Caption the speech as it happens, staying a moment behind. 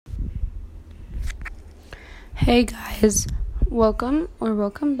Hey guys, welcome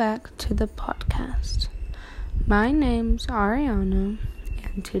back to the podcast. My name's Ariana,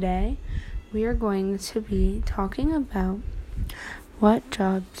 and today we are going to be talking about what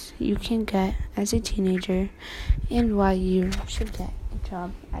jobs you can get as a teenager and why you should get a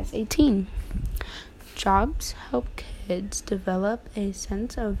job as a teen. Jobs help kids develop a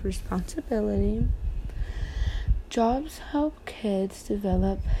sense of responsibility. Jobs help kids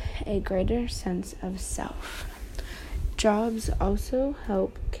develop a greater sense of self. Jobs also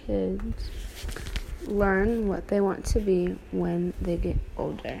help kids learn what they want to be when they get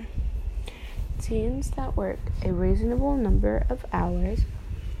older. Teens that work a reasonable number of hours,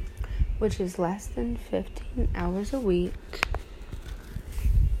 which is less than 15 hours a week,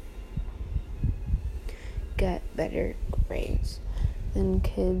 get better grades than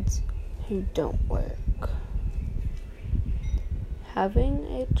kids who don't work. Having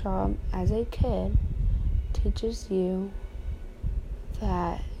a job as a kid teaches you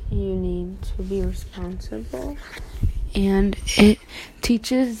that you need to be responsible, and it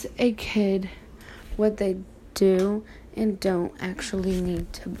teaches a kid what they do and don't actually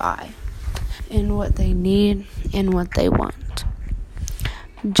need to buy, and what they need and what they want.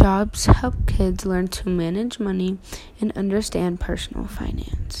 Jobs help kids learn to manage money and understand personal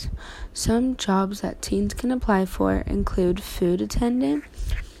finance. Some jobs that teens can apply for include food attendant,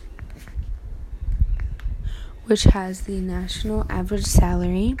 which has the national average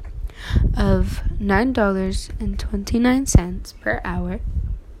salary of $9.29 per hour,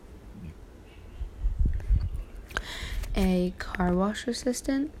 a car wash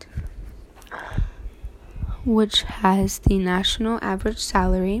assistant, which has the national average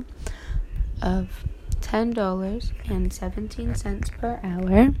salary of $10.17 per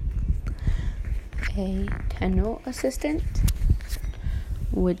hour, a kennel assistant,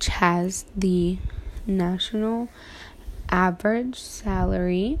 which has the national average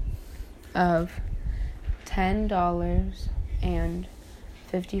salary of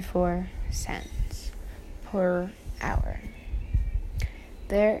 $10.54 per hour.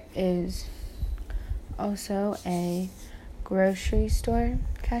 There is also a grocery store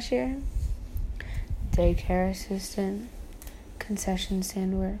cashier, daycare assistant, concession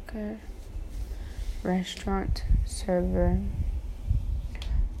stand worker, restaurant server,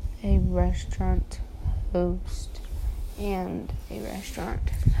 a restaurant host, and a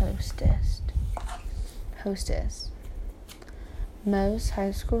restaurant hostess. Most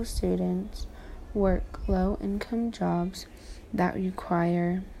high school students work low-income jobs that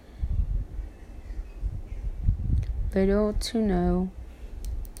require little to no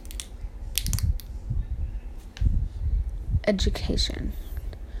education.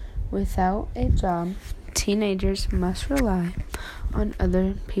 Without a job, teenagers must rely on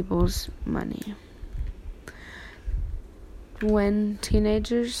other people's money. When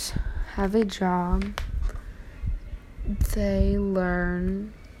teenagers have a job, they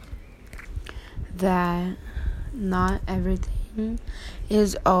learn that not everything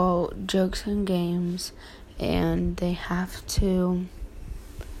is all jokes and games, and they have to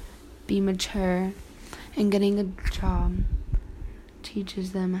be mature, and getting a job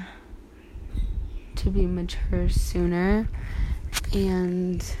teaches them to be mature sooner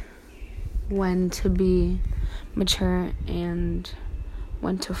and when to be mature and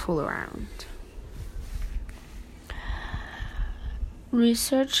when to fool around.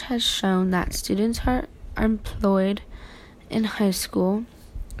 Research has shown that students who are employed in high school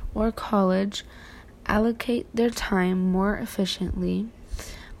or college allocate their time more efficiently,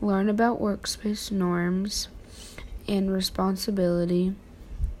 learn about workspace norms and responsibility,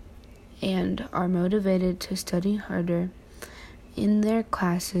 and are motivated to study harder in their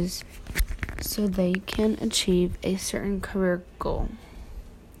classes so they can achieve a certain career goal.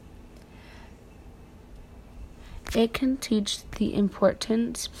 It can teach the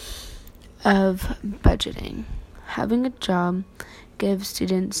importance of budgeting. Having a job gives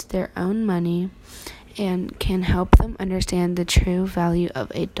students their own money and can help them understand the true value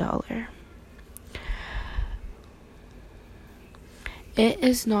of a dollar. It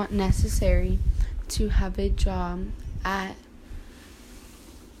is not necessary to have a job at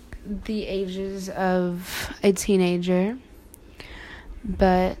the ages of a teenager,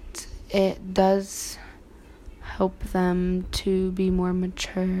 but it does help them to be more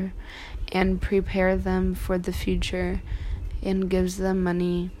mature and prepare them for the future, and gives them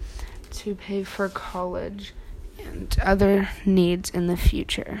money to pay for college and other needs in the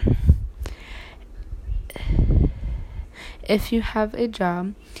future. If you have a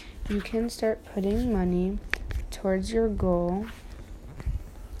job, you can start putting money towards your goals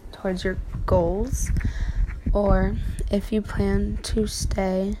Or if you plan to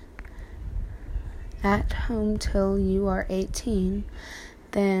stay at home till you are 18,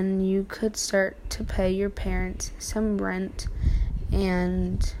 then you could start to pay your parents some rent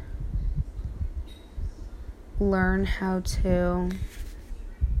and learn how to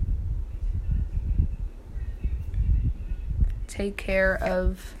take care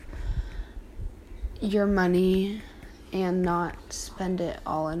of your money and not spend it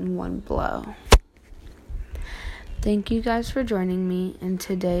all in one blow. Thank you guys for joining me in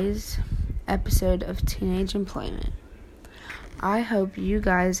today's episode of Teenage Employment. I hope you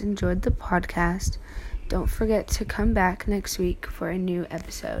guys enjoyed the podcast. Don't forget to come back next week for a new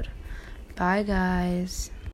episode. Bye, guys.